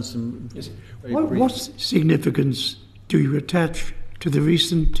 Lord Anderson, what significance do you attach to the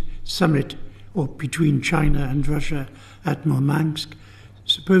recent summit between China and Russia at Murmansk,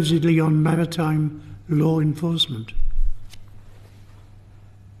 supposedly on maritime law enforcement?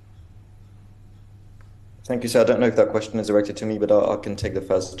 Thank you, sir. I don't know if that question is directed to me, but I can take the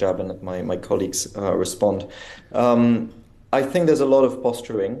first jab and let my colleagues respond. I think there's a lot of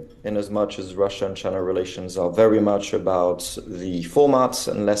posturing, in as much as Russia and China relations are very much about the format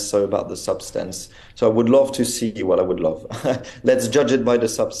and less so about the substance. So I would love to see what I would love. Let's judge it by the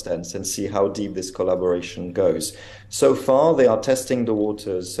substance and see how deep this collaboration goes. So far, they are testing the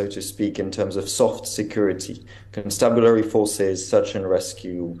waters, so to speak, in terms of soft security, constabulary forces, search and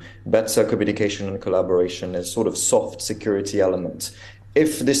rescue, better communication and collaboration as sort of soft security element.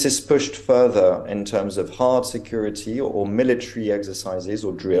 If this is pushed further in terms of hard security or military exercises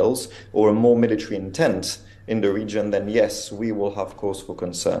or drills or a more military intent in the region, then yes, we will have cause for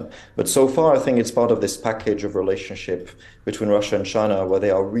concern. But so far, I think it's part of this package of relationship between Russia and China where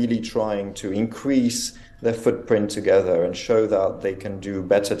they are really trying to increase their footprint together and show that they can do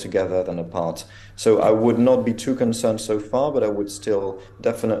better together than apart. So I would not be too concerned so far, but I would still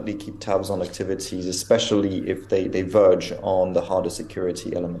definitely keep tabs on activities, especially if they verge on the harder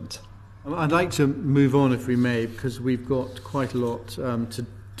security element. I'd like to move on, if we may, because we've got quite a lot to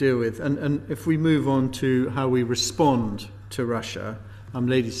deal with. And if we move on to how we respond to Russia,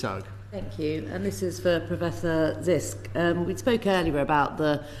 Lady Sugg. Thank you. And this is for Professor Zisk. We spoke earlier about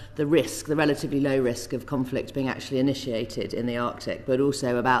the risk, the relatively low risk of conflict being actually initiated in the Arctic, but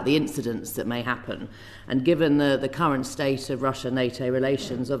also about the incidents that may happen. And given the current state of Russia-NATO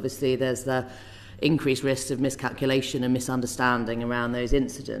relations, obviously there's the increased risks of miscalculation and misunderstanding around those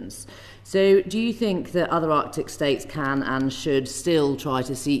incidents. So do you think that other Arctic states can and should still try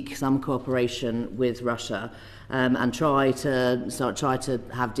to seek some cooperation with Russia and try to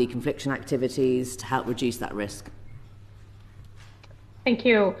have deconfliction activities to help reduce that risk? Thank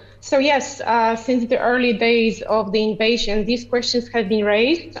you. So yes, since the early days of the invasion, these questions have been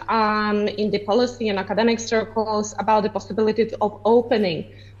raised in the policy and academic circles about the possibility of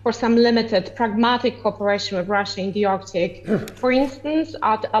opening for some limited pragmatic cooperation with Russia in the Arctic, for instance,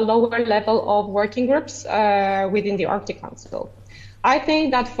 at a lower level of working groups within the Arctic Council. I think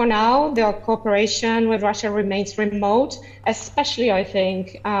that for now, the cooperation with Russia remains remote, especially, I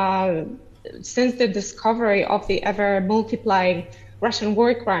think, since the discovery of the ever-multiplying Russian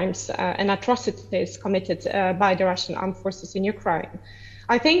war crimes and atrocities committed by the Russian armed forces in Ukraine.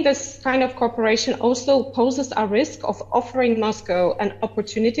 I think this kind of cooperation also poses a risk of offering Moscow an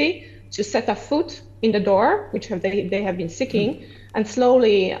opportunity to set a foot in the door, which they have been seeking, and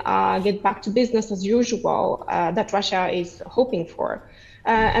slowly get back to business as usual that Russia is hoping for.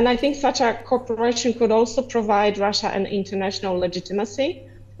 And I think such a cooperation could also provide Russia an international legitimacy.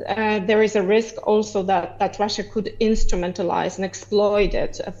 There is a risk also that Russia could instrumentalize and exploit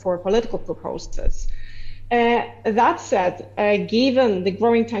it for political purposes. That said, given the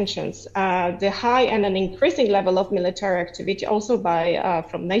growing tensions, the high and an increasing level of military activity also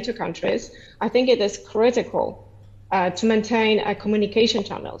from NATO countries, I think it is critical to maintain communication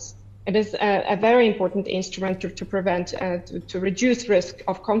channels. It is a very important instrument to prevent, to reduce risk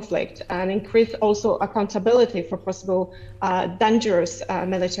of conflict and increase also accountability for possible dangerous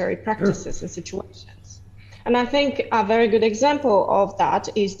military practices and situations. And I think a very good example of that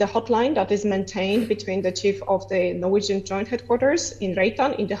is the hotline that is maintained between the chief of the Norwegian Joint Headquarters in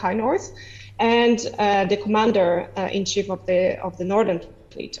Reitan in the High North and the commander-in-chief of the Northern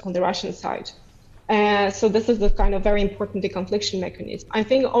Fleet on the Russian side. So this is the kind of very important deconfliction mechanism. I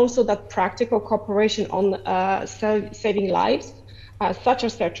think also that practical cooperation on saving lives, such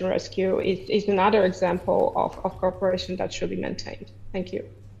as search and rescue, is another example of cooperation that should be maintained. Thank you.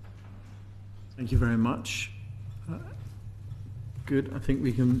 Thank you very much. Good. I think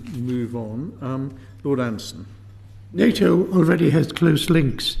we can move on. Lord Anderson. NATO already has close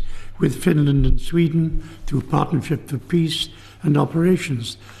links with Finland and Sweden through Partnership for Peace and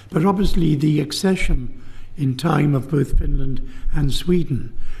operations. But obviously the accession in time of both Finland and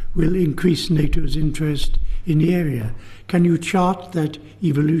Sweden will increase NATO's interest in the area. Can you chart that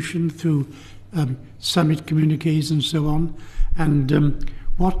evolution through summit communiques and so on? And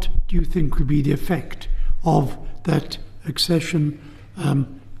what do you think will be the effect of that accession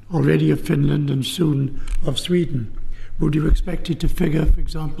already of Finland and soon of Sweden? Would you expect it to figure, for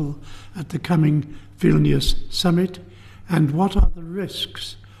example, at the coming Vilnius summit? And what are the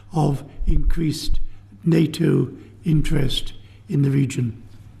risks of increased NATO interest in the region?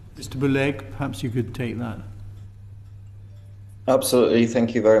 Mr. Buleg, perhaps you could take that. Absolutely,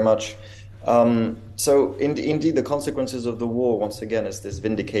 thank you very much. So indeed, the consequences of the war, once again, is this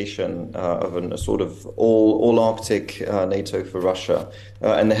vindication of a sort of all Arctic NATO for Russia.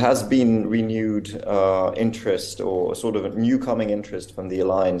 And there has been renewed interest, or sort of a new coming interest from the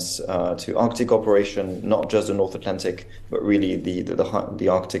alliance to Arctic operation, not just the North Atlantic, but really the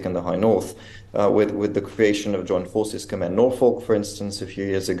Arctic and the High North. With the creation of Joint Forces Command Norfolk, for instance, a few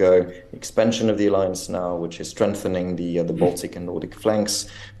years ago, expansion of the alliance now, which is strengthening the Baltic and Nordic flanks,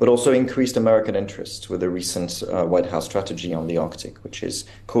 but also increased American interest with the recent White House strategy on the Arctic, which is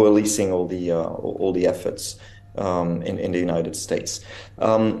coalescing all the efforts in the United States.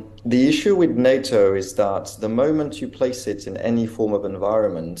 The issue with NATO is that the moment you place it in any form of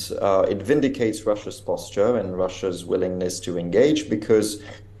environment, it vindicates Russia's posture and Russia's willingness to engage, because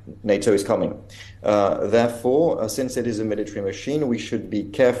NATO is coming. Therefore, since it is a military machine, we should be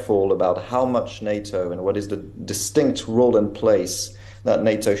careful about how much NATO and what is the distinct role and place that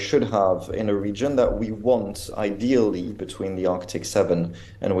NATO should have in a region that we want, ideally, between the Arctic 7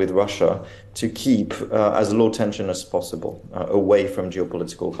 and with Russia, to keep as low tension as possible, away from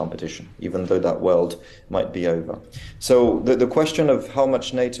geopolitical competition, even though that world might be over. So the question of how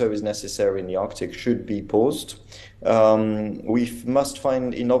much NATO is necessary in the Arctic should be posed. We must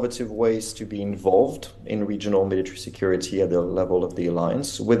find innovative ways to be involved in regional military security at the level of the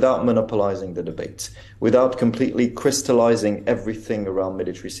alliance without monopolizing the debate, without completely crystallizing everything around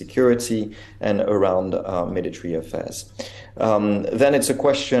military security and around military affairs. Then it's a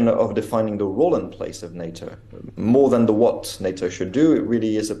question of defining the role and place of NATO. More than the what NATO should do, it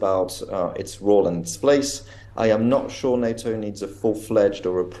really is about its role and its place. I am not sure NATO needs a full-fledged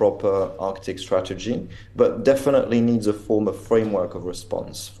or a proper Arctic strategy, but definitely needs a form of framework of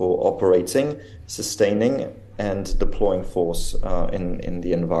response for operating, sustaining, and deploying force in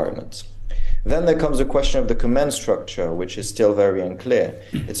the environment. Then there comes a question of the command structure, which is still very unclear.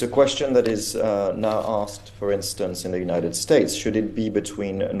 It's a question that is now asked, for instance, in the United States. Should it be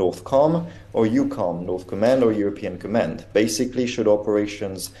between NORTHCOM or EUCOM, North Command or European Command? Basically, should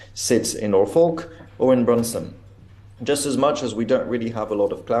operations sit in Norfolk or in Brunson? Just as much as we don't really have a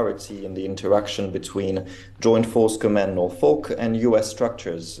lot of clarity in the interaction between Joint Force Command Norfolk and US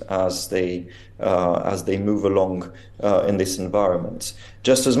structures as they move along in this environment.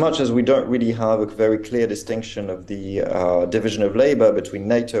 Just as much as we don't really have a very clear distinction of the division of labor between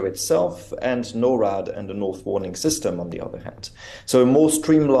NATO itself and NORAD and the North Warning System, on the other hand. So a more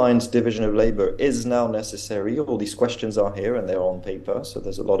streamlined division of labor is now necessary. All these questions are here and they're on paper, so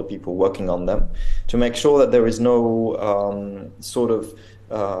there's a lot of people working on them to make sure that there is no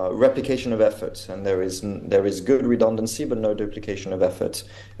replication of effort, and there is good redundancy but no duplication of effort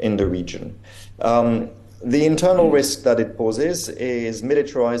in the region. The internal risk that it poses is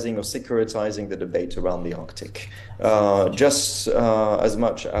militarizing or securitizing the debate around the Arctic. Just as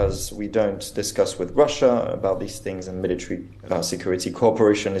much as we don't discuss with Russia about these things and military security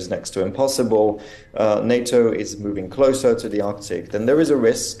cooperation is next to impossible, NATO is moving closer to the Arctic, then there is a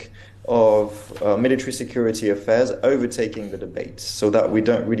risk of military security affairs overtaking the debate, so that we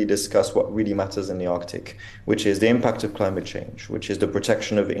don't really discuss what really matters in the Arctic, which is the impact of climate change, which is the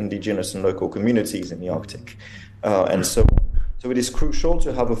protection of indigenous and local communities in the Arctic, and so on. So it is crucial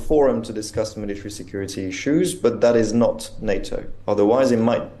to have a forum to discuss military security issues, but that is not NATO. Otherwise, it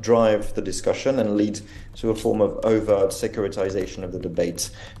might drive the discussion and lead to a form of overt securitization of the debate,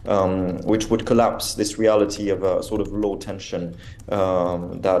 which would collapse this reality of a sort of low tension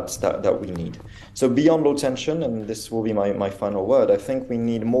that we need. So beyond low tension, and this will be my final word, I think we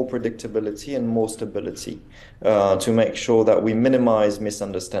need more predictability and more stability to make sure that we minimize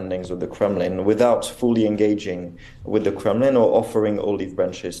misunderstandings with the Kremlin without fully engaging with the Kremlin or offering olive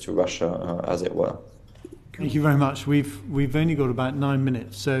branches to Russia, as it were. Thank you very much. We've only got about 9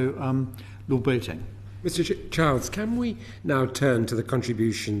 minutes, so Lord Boating. Mr. Childs, can we now turn to the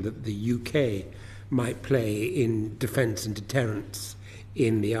contribution that the UK might play in defence and deterrence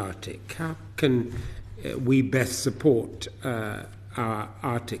in the Arctic? How can we best support our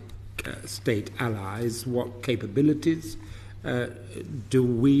Arctic state allies? What capabilities do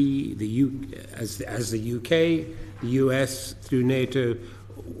we, as the UK, the US, through NATO,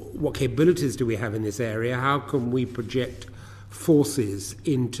 what capabilities do we have in this area? How can we project forces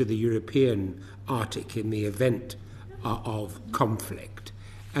into the European Arctic in the event of conflict?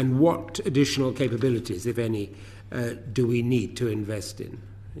 And what additional capabilities, if any, do we need to invest in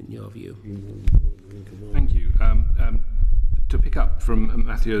your view? Thank you. To pick up from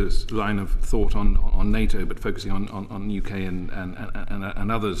Mathieu's line of thought on NATO, but focusing on UK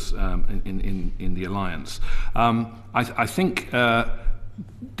and others in the alliance, I think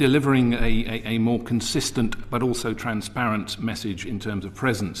delivering a more consistent but also transparent message in terms of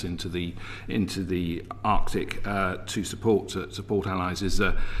presence into the Arctic to support allies is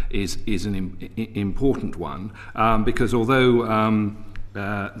an important one, because although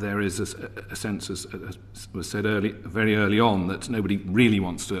there is a sense, as was said very early on, that nobody really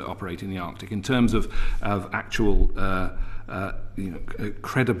wants to operate in the Arctic. In terms of actual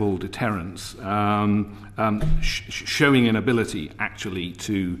credible deterrence, showing an ability actually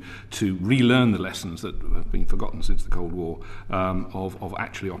to relearn the lessons that have been forgotten since the Cold War of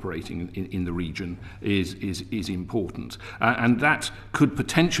actually operating in the region is important, and that could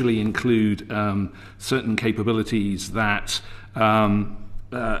potentially include certain capabilities that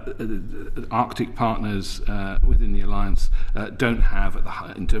Arctic partners within the alliance don't have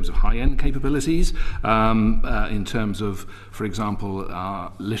in terms of high-end capabilities, in terms of, for example,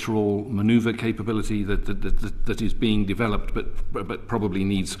 littoral manoeuvre capability that is being developed but probably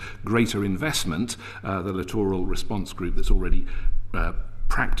needs greater investment. The littoral response group that's already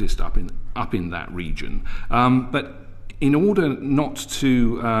practiced up in that region, but in order not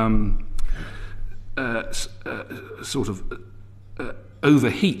to sort of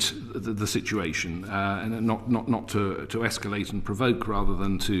overheat the situation and not to escalate and provoke, rather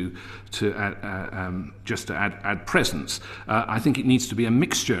than to add presence. I think it needs to be a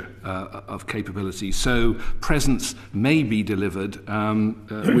mixture of capabilities. So presence may be delivered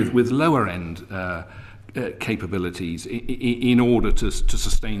with lower end capabilities in order to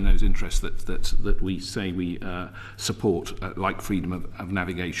sustain those interests that we say we support, like freedom of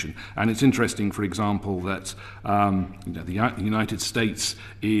navigation. And it's interesting, for example, that the United States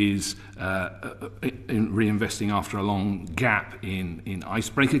is reinvesting after a long gap in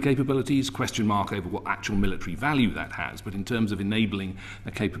icebreaker capabilities. Question mark over what actual military value that has, but in terms of enabling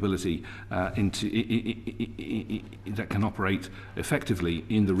a capability that can operate effectively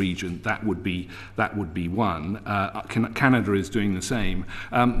in the region, that would be one. Canada is doing the same.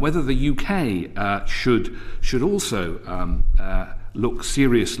 Whether the UK should also look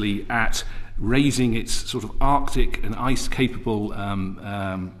seriously at raising its sort of Arctic and ice-capable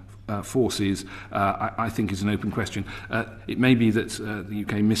forces, I think is an open question. It may be that the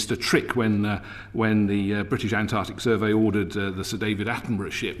UK missed a trick when the British Antarctic Survey ordered the Sir David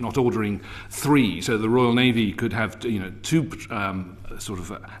Attenborough ship, not ordering 3, so the Royal Navy could have 2 sort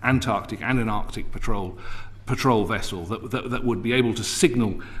of Antarctic and an Arctic patrol vessel that would be able to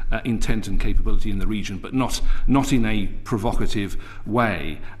signal intent and capability in the region, but not in a provocative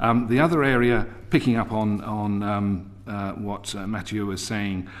way. The other area, picking up on what Mathieu was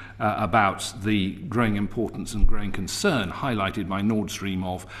saying about the growing importance and growing concern highlighted by Nord Stream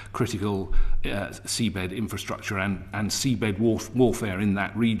of critical seabed infrastructure and seabed warfare in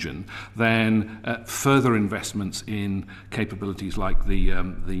that region, then further investments in capabilities like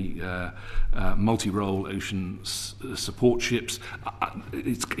the multi-role ocean support ships.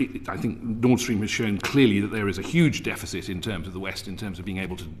 I think Nord Stream has shown clearly that there is a huge deficit in terms of the West in terms of being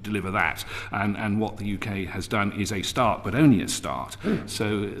able to deliver that, and what the UK has done is a start, but only a start.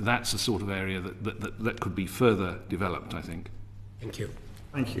 So that's the sort of area that could be further developed, I think. Thank you.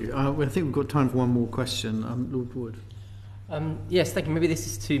 Thank you. I think we've got time for one more question. Lord Wood. Yes, thank you. Maybe this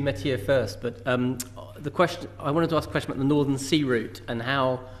is to Mathieu first, but the question I wanted to ask a question about the Northern Sea Route and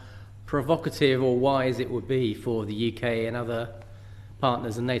how provocative or wise it would be for the UK and other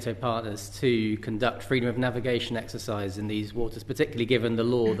partners and NATO partners to conduct freedom of navigation exercise in these waters, particularly given the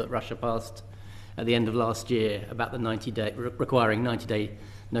law that Russia passed at the end of last year about the 90-day requiring 90-day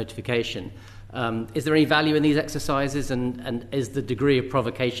notification. Is there any value in these exercises, and is the degree of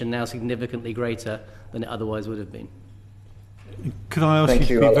provocation now significantly greater than it otherwise would have been? Could I ask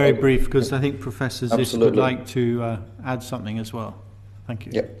you to be very brief, because I think Professor Zisk would like to add something as well. Thank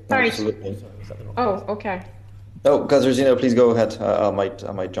you. Yeah, absolutely. Oh, okay. Oh, Katarzyna, please go ahead. I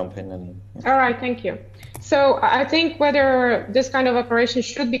might jump in. All right, thank you. So I think whether this kind of operation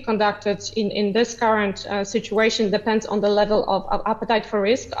should be conducted in this current situation depends on the level of appetite for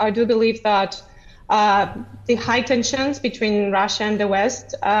risk. I do believe that the high tensions between Russia and the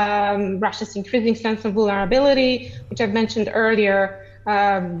West, Russia's increasing sense of vulnerability, which I've mentioned earlier,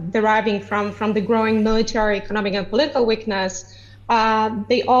 deriving from the growing military, economic, and political weakness,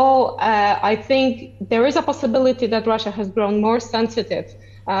 they all, I think there is a possibility that Russia has grown more sensitive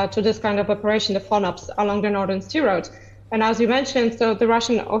to this kind of operation, the FONOPS, along the Northern Sea Road. And as you mentioned, so the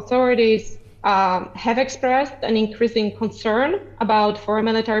Russian authorities have expressed an increasing concern about foreign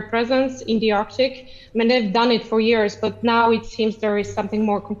military presence in the Arctic. I mean, they've done it for years, but now it seems there is something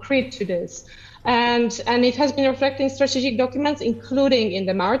more concrete to this. And it has been reflected in strategic documents, including in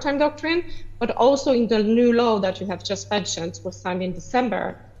the Maritime Doctrine, but also in the new law that you have just mentioned, was signed in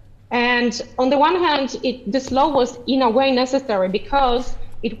December. And on the one hand, this law was in a way necessary because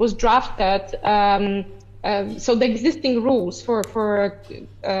it was drafted. So the existing rules for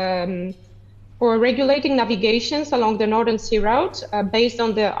regulating navigations along the Northern Sea Route, based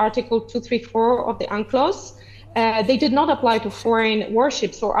on the Article 234 of the UNCLOS, they did not apply to foreign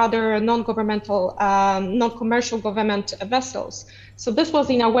warships or other non-governmental, non-commercial government vessels. So this was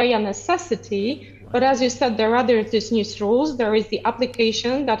in a way a necessity. But as you said, there are these new rules. There is the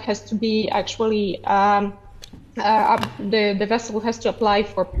application that has to be actually, the vessel has to apply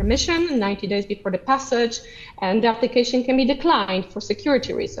for permission 90 days before the passage, and the application can be declined for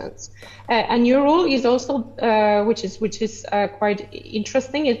security reasons. A new rule is also, which is quite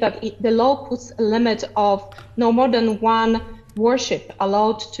interesting, is that the law puts a limit of no more than one warship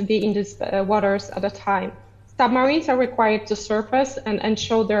allowed to be in these waters at a time. Submarines are required to surface and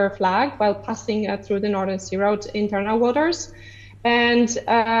show their flag while passing through the Northern Sea Route internal waters. And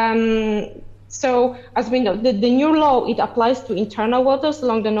so, as we know, the new law, it applies to internal waters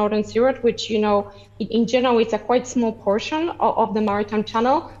along the Northern Sea Route, which, in general, it's a quite small portion of the maritime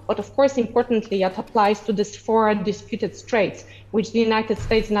channel. But of course, importantly, it applies to these 4 disputed straits, which the United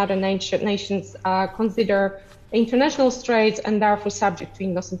States and other nations consider international straits and therefore subject to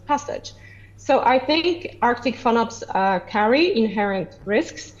innocent passage. So I think Arctic FONOPs carry inherent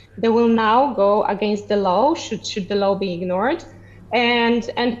risks. They will now go against the law, should the law be ignored,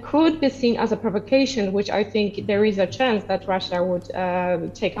 and could be seen as a provocation, which I think there is a chance that Russia would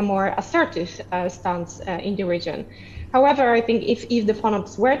take a more assertive stance in the region. However, I think if the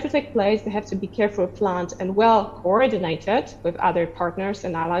FONOPs were to take place, they have to be carefully planned and well coordinated with other partners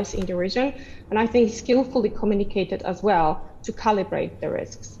and allies in the region, and I think skillfully communicated as well to calibrate the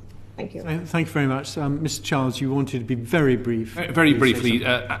risks. Thank you. Thank you very much. Mr. Charles, you wanted to be very brief. Very briefly,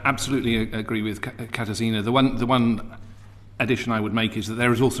 absolutely agree with Katarzyna. The one addition I would make is that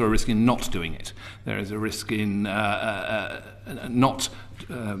there is also a risk in not doing it. There is a risk in not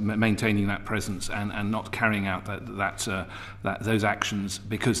maintaining that presence and not carrying out those actions,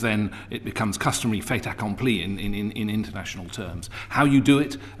 because then it becomes customary fait accompli in international terms. How you do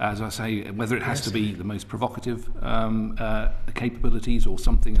it, as I say, whether it has to be the most provocative capabilities or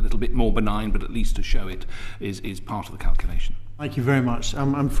something a little bit more benign, but at least to show it is part of the calculation. Thank you very much.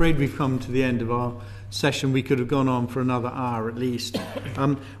 I'm afraid we've come to the end of our session. We could have gone on for another hour at least.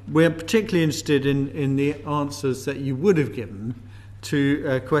 We're particularly interested in the answers that you would have given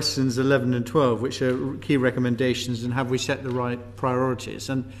to questions 11 and 12, which are key recommendations, and have we set the right priorities.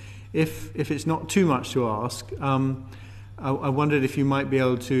 And if it's not too much to ask, I wondered if you might be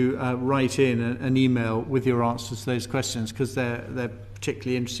able to write in an email with your answers to those questions, because they're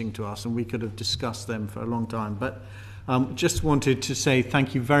particularly interesting to us and we could have discussed them for a long time. But just wanted to say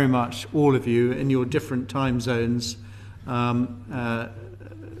thank you very much, all of you, in your different time zones, for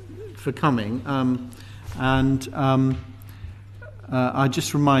coming. I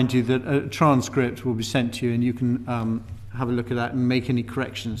just remind you that a transcript will be sent to you, and you can have a look at that and make any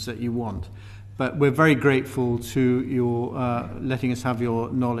corrections that you want. But we're very grateful to your letting us have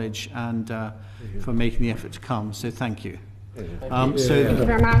your knowledge and for making the effort to come. So thank you. Thank you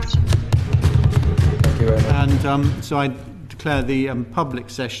very much. And so I declare the public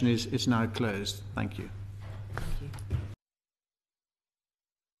session is now closed. Thank you.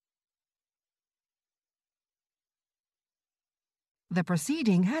 The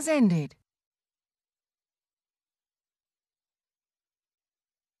proceeding has ended.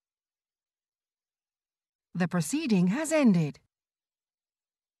 The proceeding has ended.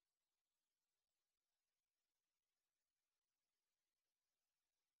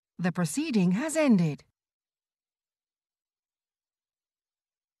 The proceeding has ended.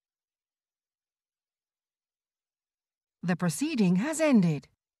 The proceeding has ended.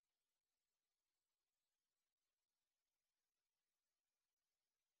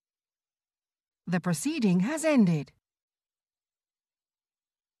 The proceeding has ended.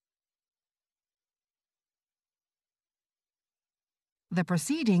 The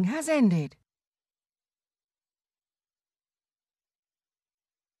proceeding has ended.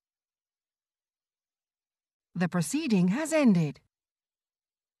 The proceeding has ended.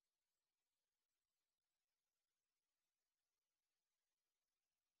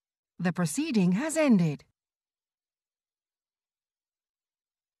 The proceeding has ended.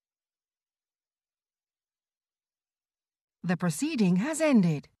 The proceeding has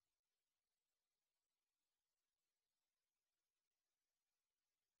ended.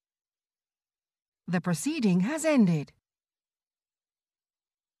 The proceeding has ended.